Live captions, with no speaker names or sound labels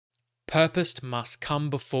Purpose must come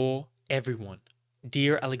before everyone.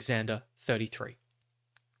 Dear Alexander 33.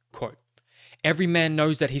 Quote, every man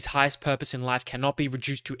knows that his highest purpose in life cannot be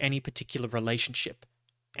reduced to any particular relationship.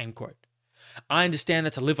 End quote. I understand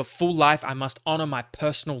that to live a full life, I must honor my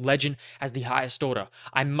personal legend as the highest order.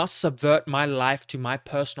 I must subvert my life to my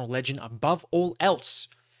personal legend above all else.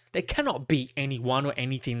 There cannot be anyone or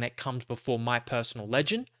anything that comes before my personal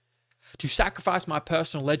legend. To sacrifice my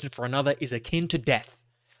personal legend for another is akin to death,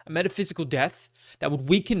 a metaphysical death that would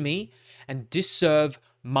weaken me and disserve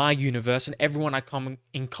my universe and everyone I come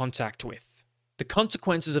in contact with. The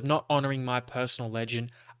consequences of not honoring my personal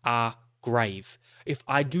legend are grave. If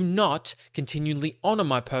I do not continually honor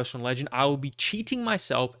my personal legend, I will be cheating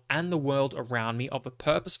myself and the world around me of a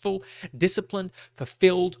purposeful, disciplined,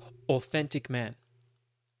 fulfilled, authentic man.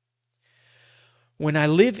 When I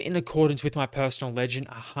live in accordance with my personal legend,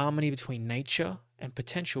 a harmony between nature and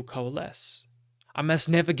potential coalesce. I must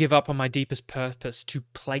never give up on my deepest purpose to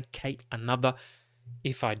placate another.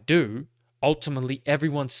 If I do, ultimately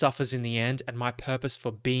everyone suffers in the end and my purpose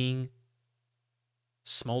for being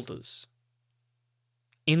smolders.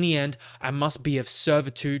 In the end, I must be of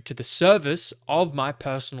servitude to the service of my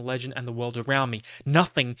personal legend and the world around me.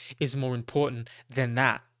 Nothing is more important than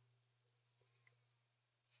that.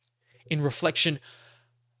 In reflection,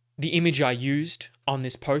 the image I used on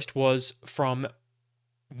this post was from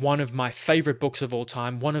one of my favorite books of all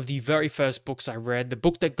time, one of the very first books I read. The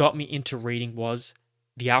book that got me into reading was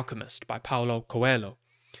The Alchemist by Paulo Coelho.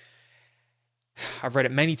 I've read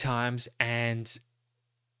it many times, and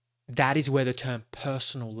that is where the term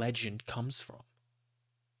personal legend comes from.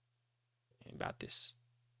 About this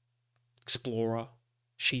explorer,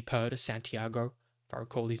 sheep herder, Santiago, if I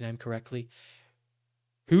recall his name correctly,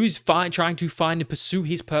 who is trying to find and pursue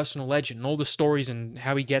his personal legend and all the stories and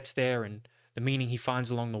how he gets there and the meaning he finds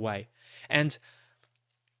along the way. And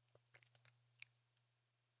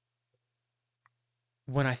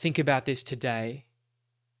when I think about this today,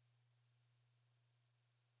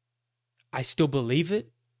 I still believe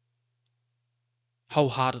it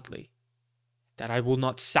wholeheartedly, that I will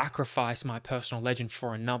not sacrifice my personal legend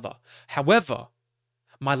for another. However,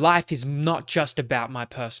 my life is not just about my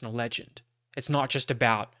personal legend. It's not just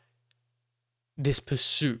about this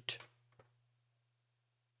pursuit.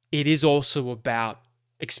 It is also about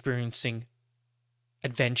experiencing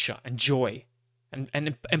adventure and joy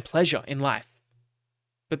and pleasure in life.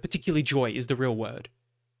 But particularly joy is the real word.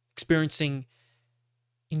 Experiencing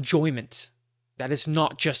enjoyment. That is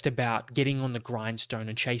not just about getting on the grindstone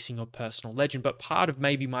and chasing your personal legend, but part of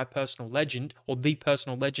maybe my personal legend or the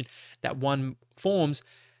personal legend that one forms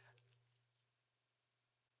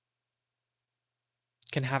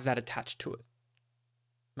can have that attached to it.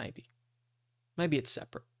 Maybe. Maybe it's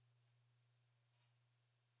separate.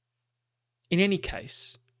 In any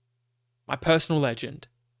case, my personal legend,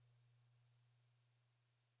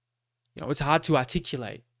 it's hard to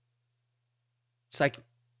articulate. It's like,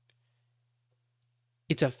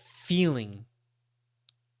 it's a feeling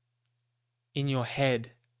in your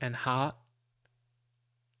head and heart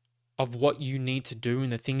of what you need to do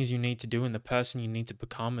and the things you need to do and the person you need to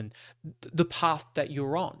become and the path that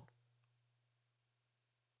you're on.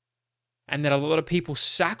 And that a lot of people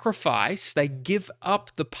sacrifice, they give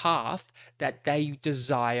up the path that they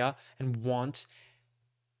desire and want,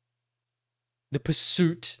 the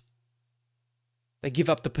pursuit. They give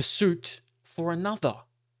up the pursuit for another.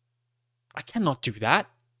 I cannot do that.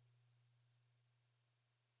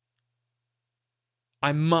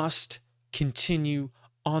 I must continue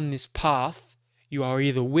on this path. You are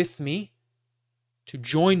either with me to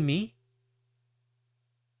join me,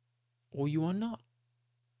 or you are not.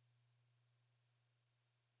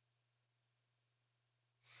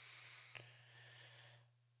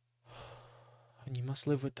 And you must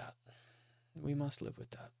live with that. We must live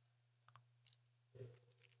with that.